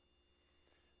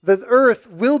 The earth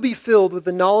will be filled with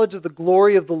the knowledge of the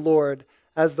glory of the Lord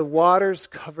as the waters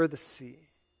cover the sea.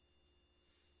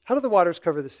 How do the waters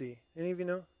cover the sea? Any of you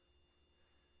know?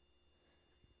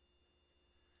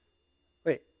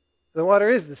 Wait, the water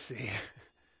is the sea.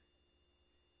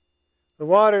 The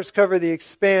waters cover the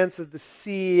expanse of the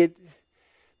sea.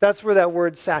 That's where that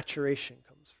word saturation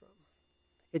comes from.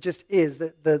 It just is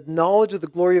that the knowledge of the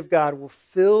glory of God will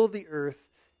fill the earth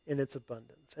in its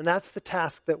abundance. And that's the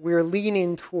task that we're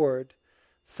leaning toward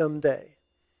someday.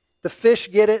 The fish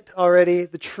get it already.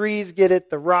 The trees get it.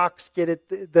 The rocks get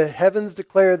it. The heavens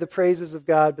declare the praises of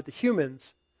God. But the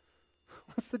humans,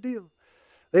 what's the deal?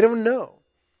 They don't know.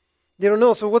 They don't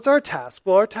know. So what's our task?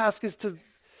 Well, our task is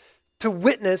to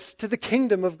witness to the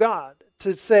kingdom of God.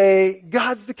 To say,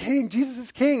 God's the king. Jesus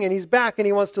is king. And he's back. And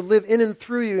he wants to live in and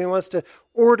through you. He wants to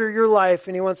order your life.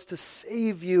 And he wants to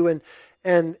save you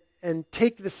and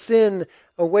take the sin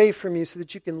away from you so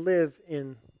that you can live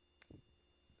in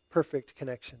perfect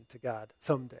connection to God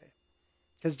someday.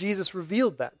 Because Jesus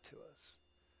revealed that to us.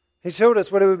 He showed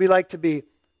us what it would be like to be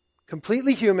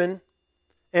completely human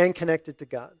and connected to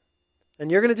God. And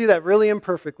you're going to do that really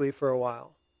imperfectly for a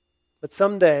while. But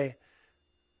someday,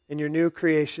 in your new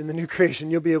creation,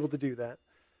 you'll be able to do that.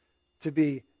 To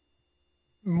be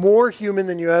more human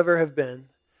than you ever have been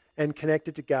and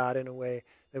connected to God in a way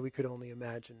that we could only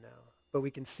imagine now. But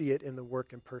we can see it in the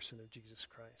work and person of Jesus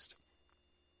Christ.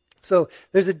 So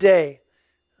there's a day.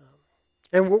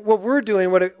 And what we're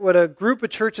doing, what a group of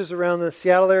churches around the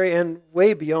Seattle area and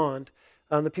way beyond,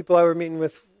 the people I were meeting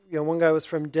with, one guy was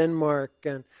from Denmark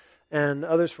and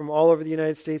others from all over the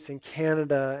United States and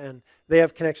Canada, and they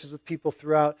have connections with people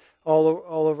throughout all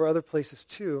over other places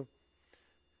too,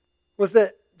 was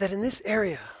that in this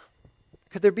area,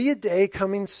 could there be a day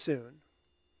coming soon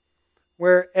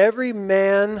where every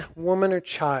man, woman, or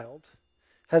child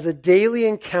has a daily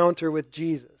encounter with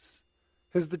Jesus,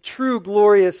 who's the true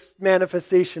glorious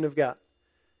manifestation of God?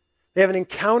 They have an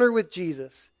encounter with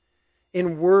Jesus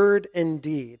in word and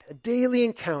deed, a daily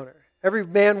encounter. Every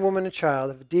man, woman, and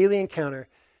child have a daily encounter.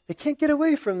 They can't get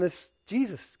away from this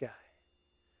Jesus guy.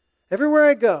 Everywhere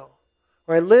I go,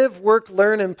 where I live, work,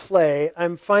 learn, and play,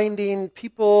 I'm finding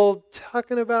people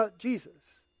talking about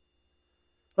Jesus.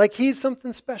 Like he's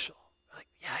something special. Like,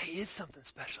 yeah, he is something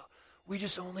special. We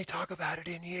just only talk about it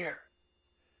in here.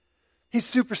 He's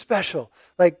super special.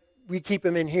 Like, we keep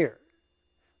him in here.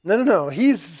 No.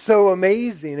 He's so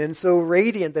amazing and so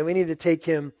radiant that we need to take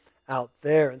him out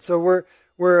there. And so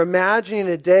we're imagining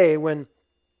a day when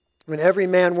every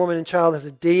man, woman, and child has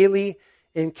a daily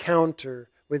encounter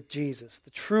with Jesus, the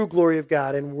true glory of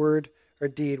God in word or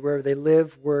deed, wherever they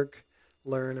live, work,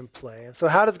 learn, and play. And so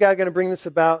how is God going to bring this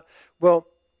about? Well,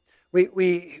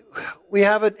 we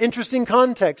have an interesting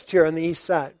context here on the east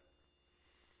side.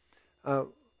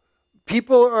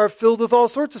 People are filled with all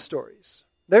sorts of stories.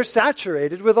 They're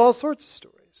saturated with all sorts of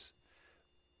stories.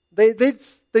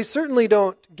 They certainly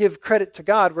don't give credit to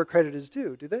God where credit is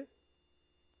due, do they?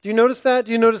 Do you notice that?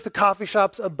 Do you notice the coffee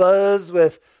shops abuzz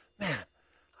with, man,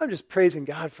 I'm just praising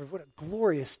God for what a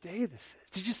glorious day this is.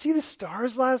 Did you see the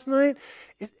stars last night?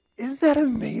 Isn't that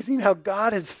amazing how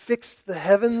God has fixed the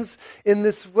heavens in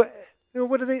this way?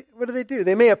 What do they do?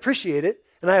 They may appreciate it,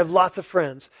 and I have lots of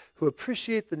friends who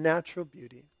appreciate the natural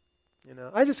beauty.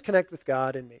 I just connect with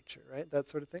God and nature, right? That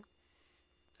sort of thing.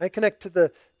 I connect to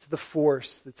the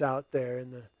force that's out there,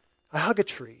 I hug a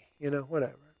tree,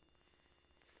 whatever.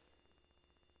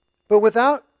 But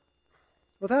without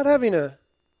having a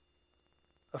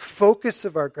focus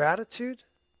of our gratitude,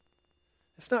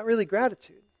 it's not really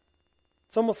gratitude.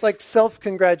 It's almost like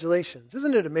self-congratulations.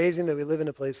 Isn't it amazing that we live in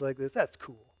a place like this? That's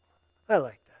cool. I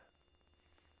like that.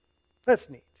 That's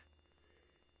neat.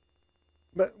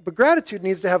 But gratitude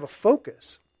needs to have a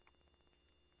focus.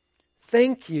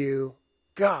 Thank you,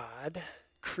 God,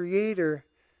 creator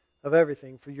of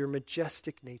everything, for your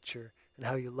majestic nature and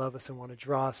how you love us and want to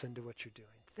draw us into what you're doing.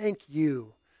 Thank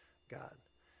you, God.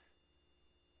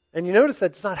 And you notice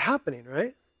that's not happening,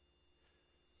 right?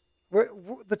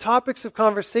 The topics of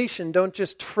conversation don't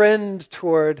just trend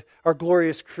toward our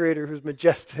glorious creator who's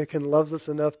majestic and loves us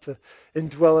enough to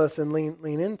indwell us and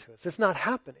lean into us. It's not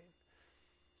happening.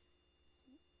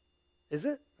 Is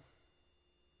it?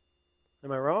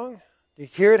 Am I wrong? Do you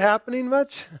hear it happening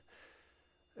much?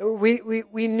 We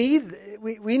need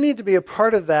to be a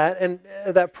part of that and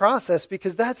that process,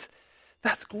 because that's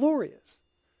glorious.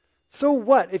 So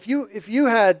what? If you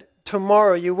had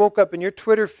tomorrow, you woke up and your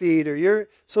Twitter feed or your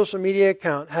social media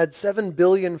account had 7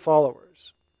 billion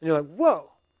followers, and you're like,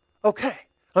 whoa, okay,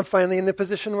 I'm finally in the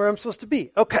position where I'm supposed to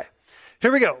be. Okay,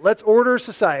 here we go. Let's order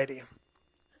society.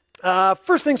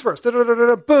 First things first,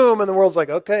 boom, and the world's like,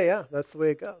 okay, yeah, that's the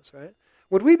way it goes, right?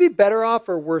 Would we be better off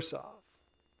or worse off?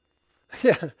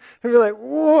 Yeah, and we're like,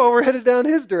 whoa, we're headed down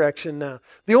his direction now.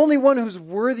 The only one who's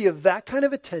worthy of that kind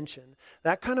of attention,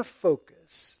 that kind of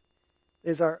focus,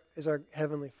 is our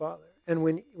Heavenly Father. And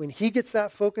when He gets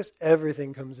that focus,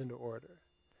 everything comes into order.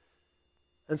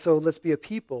 And so let's be a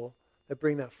people that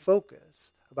bring that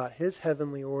focus about His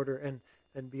heavenly order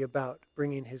and be about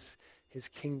bringing his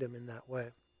kingdom in that way.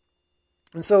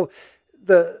 And so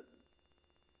the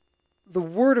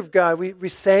Word of God, we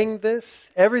sang this,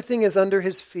 everything is under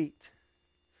his feet.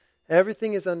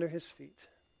 Everything is under his feet.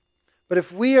 But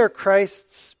if we are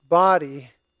Christ's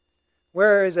body,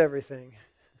 where is everything?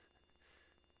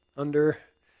 Under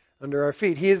our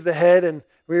feet. He is the head and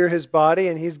we are his body,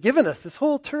 and he's given us this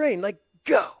whole terrain. Like,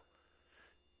 go.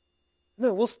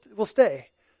 No, we'll stay.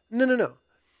 No.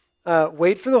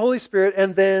 Wait for the Holy Spirit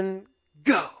and then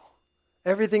go.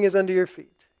 Everything is under your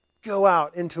feet. Go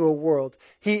out into a world.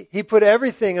 He put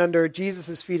everything under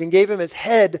Jesus' feet and gave him his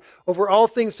head over all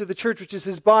things to the church, which is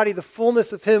his body, the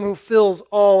fullness of him who fills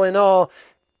all in all.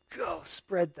 Go,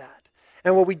 spread that.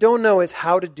 And what we don't know is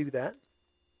how to do that.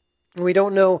 And we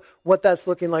don't know what that's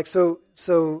looking like. So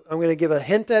I'm going to give a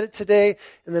hint at it today,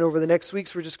 and then over the next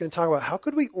weeks we're just going to talk about how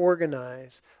could we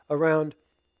organize around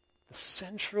the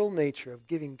central nature of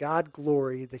giving God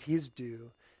glory that he's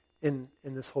due in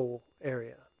this whole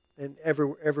area and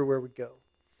everywhere we go.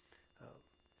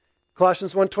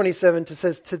 Colossians 1:27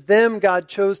 says, "To them God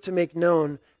chose to make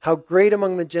known how great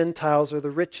among the Gentiles are the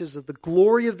riches of the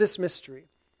glory of this mystery,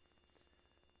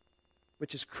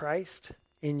 which is Christ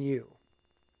in you,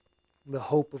 the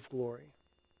hope of glory."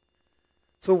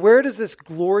 So where does this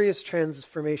glorious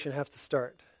transformation have to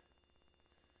start?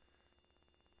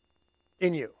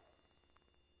 In you.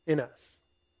 In us.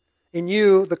 In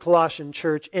you, the Colossian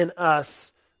church. In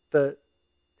us, the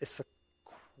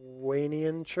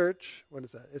Issaquanian church. What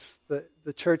is that? It's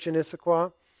the church in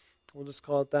Issaquah. We'll just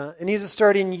call it that. It needs to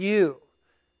start in you.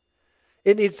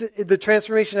 The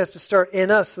transformation has to start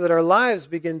in us so that our lives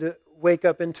begin to wake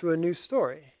up into a new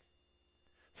story.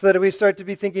 So that we start to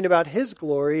be thinking about his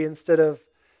glory instead of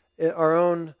our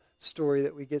own story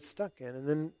that we get stuck in. And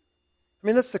then,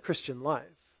 that's the Christian life.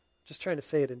 Just trying to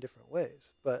say it in different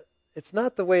ways. But it's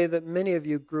not the way that many of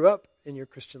you grew up in your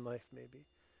Christian life, maybe.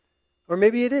 Or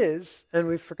maybe it is, and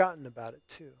we've forgotten about it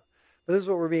too. But this is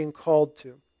what we're being called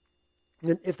to.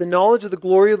 And if the knowledge of the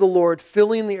glory of the Lord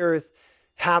filling the earth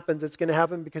happens, it's going to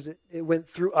happen because it went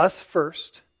through us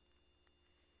first.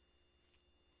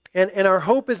 And our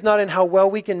hope is not in how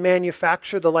well we can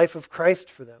manufacture the life of Christ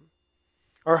for them.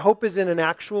 Our hope is in an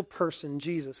actual person,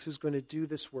 Jesus, who's going to do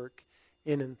this work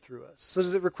in and through us. So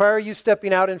does it require you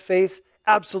stepping out in faith?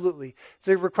 Absolutely. Does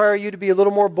it require you to be a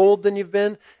little more bold than you've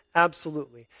been?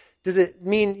 Absolutely. Does it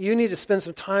mean you need to spend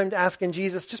some time asking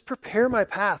Jesus, just prepare my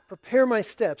path, prepare my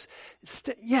steps?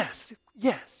 Yes.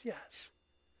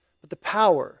 But the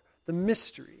power, the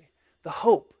mystery, the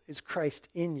hope is Christ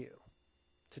in you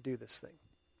to do this thing.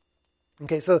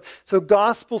 Okay, so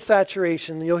gospel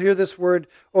saturation, you'll hear this word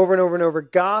over and over and over,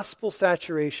 gospel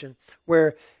saturation,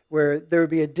 where there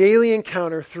would be a daily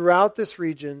encounter throughout this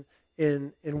region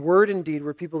in word and deed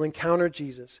where people encounter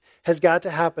Jesus, has got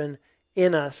to happen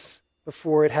in us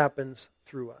before it happens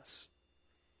through us.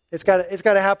 It's got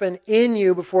to happen in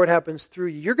you before it happens through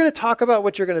you. You're going to talk about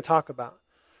what you're going to talk about.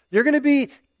 You're going to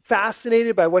be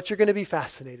fascinated by what you're going to be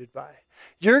fascinated by.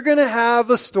 You're going to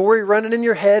have a story running in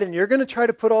your head, and you're going to try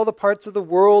to put all the parts of the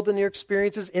world and your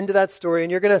experiences into that story, and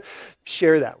you're going to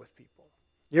share that with people.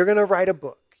 You're going to write a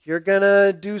book. You're going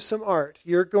to do some art.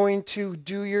 You're going to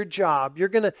do your job.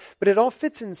 But it all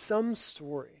fits in some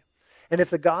story. And if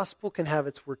the gospel can have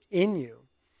its work in you,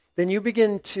 then you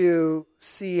begin to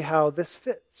see how this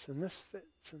fits, and this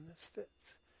fits, and this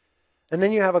fits. And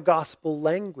then you have a gospel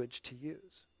language to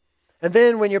use. And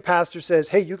then when your pastor says,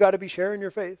 hey, you got to be sharing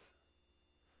your faith,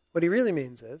 what he really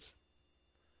means is,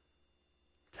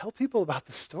 tell people about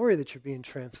the story that you're being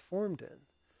transformed in.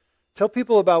 Tell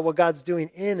people about what God's doing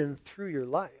in and through your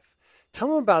life. Tell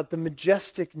them about the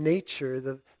majestic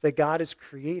nature that God has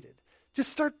created.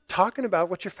 Just start talking about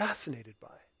what you're fascinated by.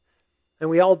 And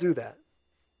we all do that,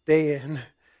 day in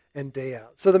and day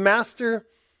out. So the master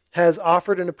has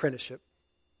offered an apprenticeship.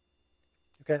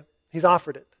 Okay? He's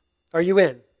offered it. Are you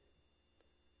in?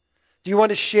 Do you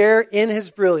want to share in his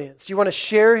brilliance? Do you want to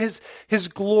share his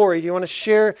glory? Do you want to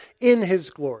share in his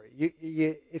glory?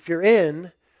 If you're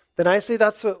in, then I say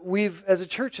that's what we've, as a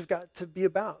church, have got to be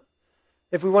about.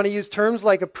 If we want to use terms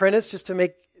like apprentice just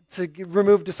to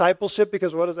remove discipleship,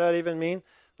 because what does that even mean?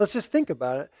 Let's just think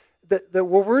about it. That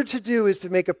what we're to do is to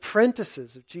make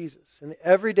apprentices of Jesus in the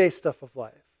everyday stuff of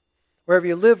life. Wherever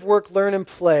you live, work, learn, and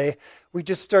play, we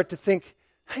just start to think,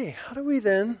 hey, how do we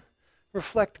then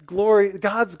reflect glory,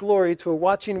 God's glory to a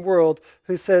watching world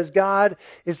who says God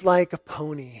is like a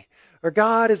pony, or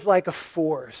God is like a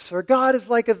force, or God is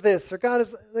like a this, or God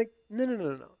is like,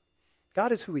 no.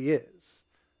 God is who he is.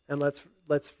 And let's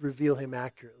reveal him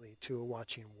accurately to a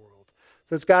watching world.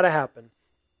 So it's got to happen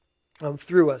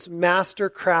through us. Master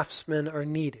craftsmen are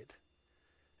needed.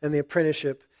 and the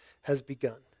apprenticeship has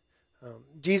begun.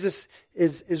 Jesus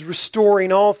is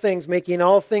restoring all things, making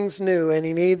all things new, and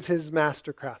he needs his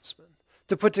master craftsman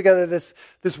to put together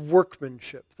this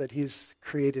workmanship that he's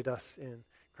created us in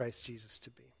Christ Jesus to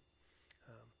be.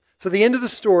 So the end of the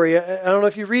story, I don't know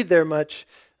if you read there much,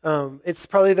 it's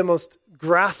probably the most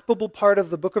graspable part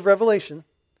of the book of Revelation,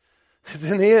 is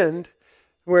in the end,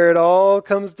 where it all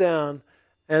comes down,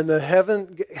 and the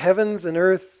heavens and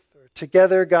earth are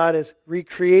together. God has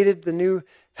recreated the new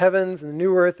heavens and the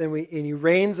new earth, and he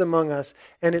reigns among us.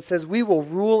 And it says we will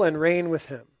rule and reign with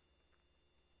him.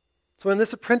 So in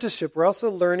this apprenticeship, we're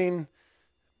also learning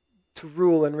to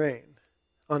rule and reign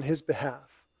on his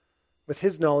behalf, with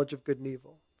his knowledge of good and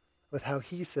evil, with how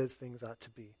he says things ought to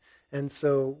be. And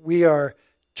so we are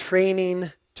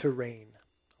training to reign.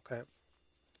 Okay.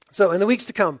 So in the weeks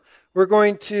to come, we're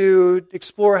going to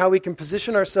explore how we can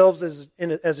position ourselves as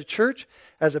a church,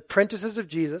 as apprentices of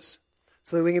Jesus,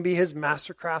 so that we can be his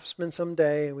master craftsmen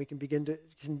someday, and we can begin to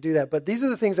do that. But these are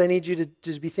the things I need you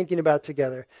to be thinking about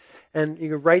together. And you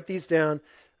can write these down.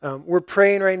 We're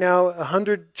praying right now,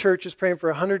 100 churches praying for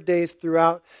 100 days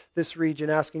throughout this region,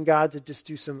 asking God to just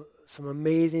do some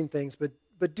amazing things.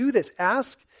 But do this.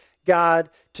 Ask God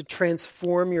to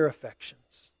transform your affections.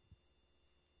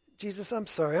 Jesus, I'm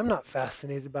sorry, I'm not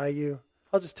fascinated by you.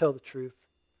 I'll just tell the truth.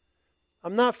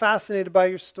 I'm not fascinated by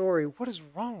your story. What is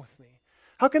wrong with me?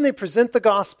 How can they present the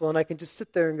gospel and I can just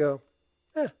sit there and go,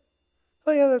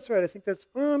 oh yeah, that's right. I think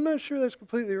I'm not sure that's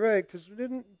completely right, because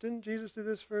didn't Jesus do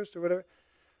this first or whatever?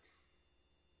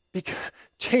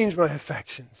 Change my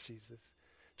affections, Jesus.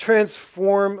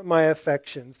 Transform my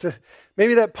affections.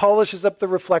 Maybe that polishes up the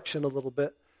reflection a little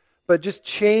bit. But just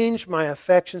change my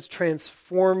affections,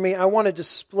 transform me. I want to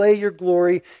display your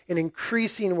glory in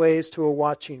increasing ways to a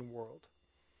watching world.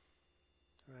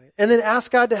 Right? And then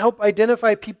ask God to help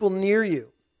identify people near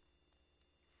you.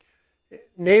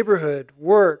 Neighborhood,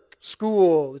 work,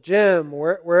 school, gym,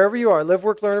 wherever you are, live,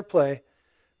 work, learn, or play,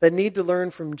 that need to learn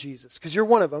from Jesus. Because you're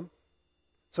one of them.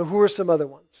 So who are some other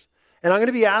ones? And I'm going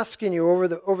to be asking you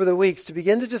over the weeks to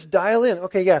begin to just dial in.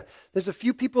 Okay, yeah, there's a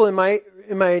few people in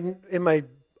my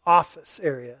office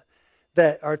area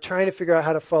that are trying to figure out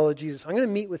how to follow Jesus. I'm going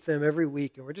to meet with them every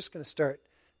week, and we're just going to start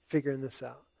figuring this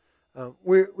out.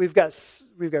 We've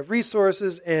got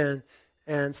resources and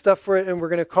stuff for it, and we're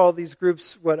going to call these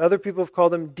groups what other people have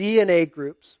called them DNA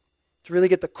groups, to really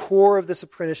get the core of this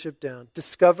apprenticeship down.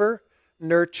 Discover,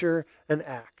 nurture, and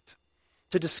act.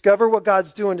 To discover what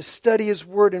God's doing, to study his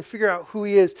word and figure out who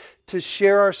he is, to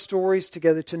share our stories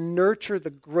together, to nurture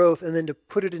the growth, and then to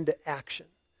put it into action.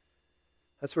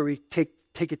 That's where we take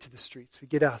it to the streets. We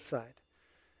get outside.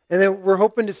 And then we're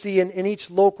hoping to see in each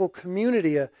local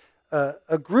community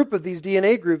a group of these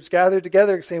DNA groups gathered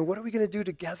together saying, what are we going to do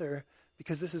together?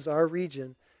 Because this is our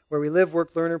region where we live,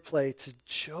 work, learn, or play, to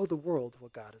show the world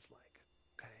what God is like.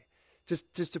 Okay?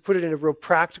 Just to put it in real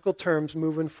practical terms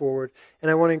moving forward.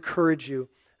 And I want to encourage you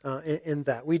in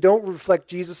that. We don't reflect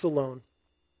Jesus alone.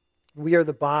 We are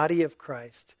the body of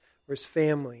Christ, or his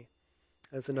family.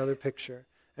 That's another picture.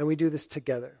 And we do this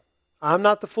together. I'm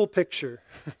not the full picture.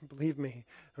 Believe me.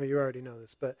 I mean, you already know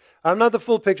this, but I'm not the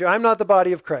full picture. I'm not the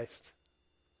body of Christ.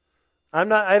 I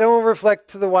don't reflect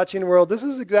to the watching world. This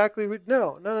is exactly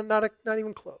not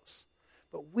even close.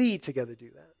 But we together do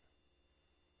that.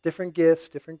 Different gifts,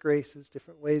 different graces,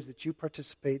 different ways that you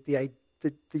participate.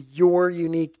 Your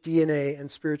unique DNA and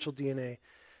spiritual DNA.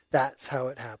 That's how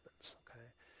it happens. Okay.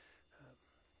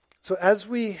 So as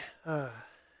we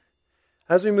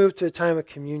move to a time of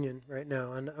communion right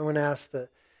now, and I want to ask the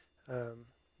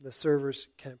servers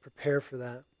can prepare for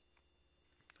that.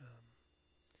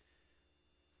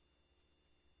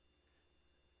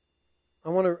 I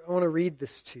want to read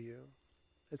this to you.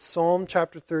 It's Psalm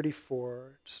chapter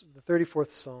 34, the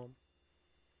 34th Psalm.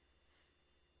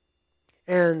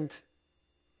 And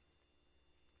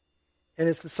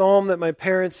it's the psalm that my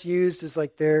parents used as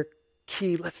like their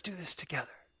key. Let's do this together.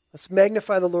 Let's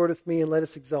magnify the Lord with me and let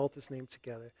us exalt his name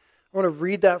together. I want to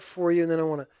read that for you, and then I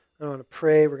want to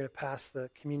pray. We're going to pass the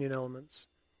communion elements.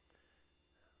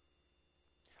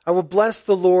 I will bless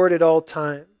the Lord at all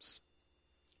times,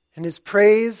 and his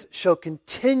praise shall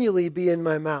continually be in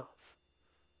my mouth,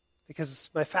 because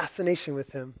my fascination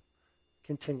with him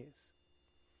continues.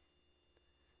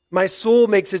 My soul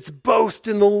makes its boast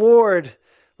in the Lord.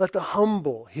 Let the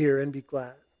humble hear and be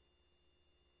glad.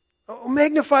 Oh,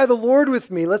 magnify the Lord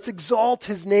with me. Let's exalt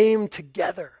his name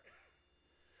together.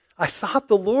 I sought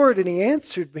the Lord, and he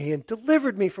answered me and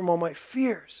delivered me from all my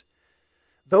fears.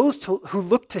 Those who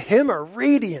look to him are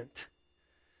radiant,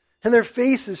 and their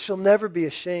faces shall never be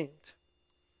ashamed.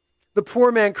 The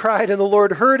poor man cried, and the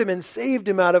Lord heard him and saved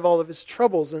him out of all of his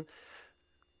troubles. And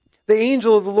the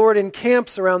angel of the Lord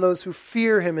encamps around those who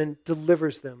fear him and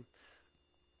delivers them.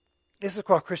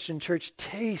 Issaquah Christian Church,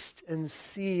 taste and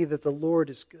see that the Lord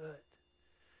is good.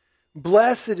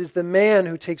 Blessed is the man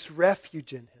who takes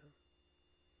refuge in him.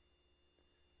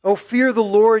 Oh, fear the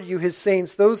Lord, you his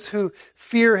saints. Those who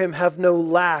fear him have no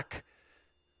lack.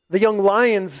 The young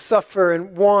lions suffer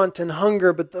and want and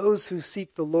hunger, but those who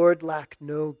seek the Lord lack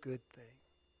no good thing.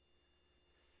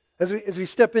 As we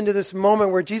step into this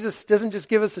moment where Jesus doesn't just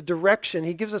give us a direction,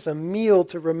 he gives us a meal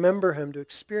to remember him, to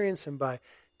experience him by.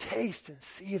 Taste and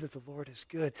see that the Lord is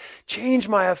good. Change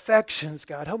my affections,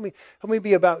 God. Help me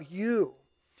be about you.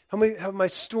 Help me have my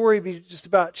story be just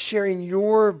about sharing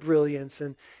your brilliance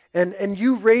and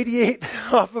you radiate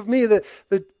off of me. The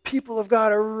people of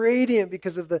God are radiant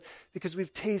because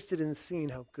we've tasted and seen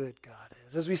how good God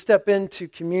is. As we step into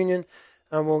communion,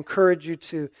 we'll encourage you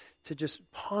to just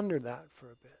ponder that for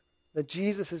a bit. That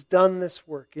Jesus has done this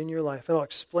work in your life. And I'll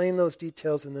explain those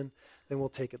details and then we'll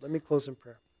take it. Let me close in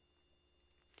prayer.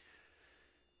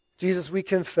 Jesus, we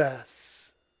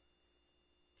confess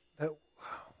that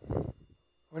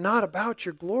we're not about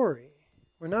your glory.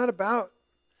 We're not about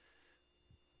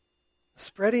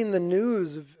spreading the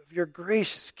news of your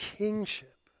gracious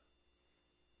kingship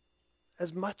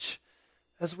as much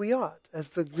as we ought, as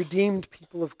the redeemed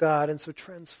people of God. And so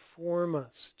transform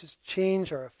us. Just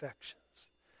change our affections.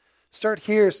 Start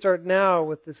here, start now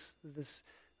with this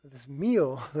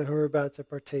meal that we're about to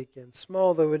partake in.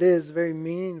 Small though it is, very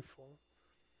meaningful.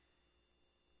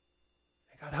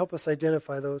 God, help us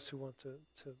identify those who want to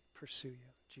pursue you,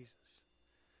 Jesus.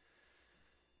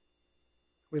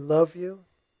 We love you.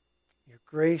 You're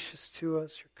gracious to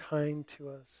us. You're kind to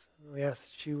us. And we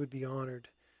ask that you would be honored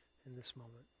in this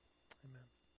moment. Amen.